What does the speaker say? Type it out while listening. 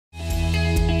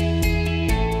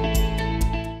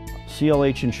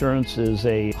CLH Insurance is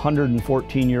a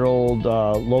 114-year-old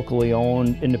locally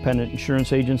owned independent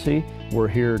insurance agency. We're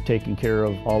here taking care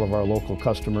of all of our local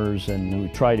customers, and we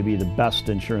try to be the best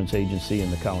insurance agency in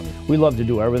the county. We love to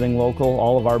do everything local.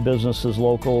 All of our business is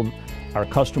local. Our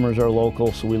customers are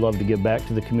local, so we love to give back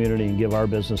to the community and give our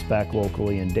business back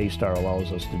locally, and DayStarr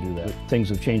allows us to do that. Things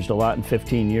have changed a lot in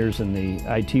 15 years in the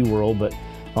IT world, but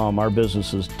our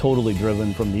business is totally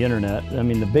driven from the internet. I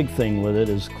mean, the big thing with it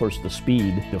is, of course, the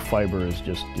speed. The fiber is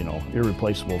just,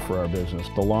 irreplaceable for our business.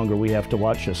 The longer we have to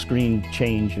watch a screen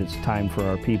change, it's time for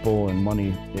our people and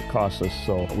money it costs us,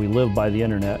 so we live by the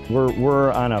internet.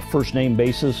 We're on a first name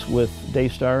basis with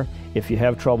DayStarr. If you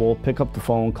have trouble, pick up the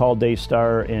phone, call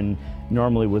DayStarr, and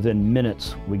normally within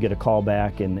minutes we get a call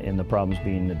back and the problem's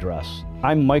being addressed.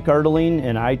 I'm Mike Ardeline,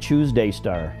 and I choose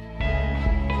DayStarr.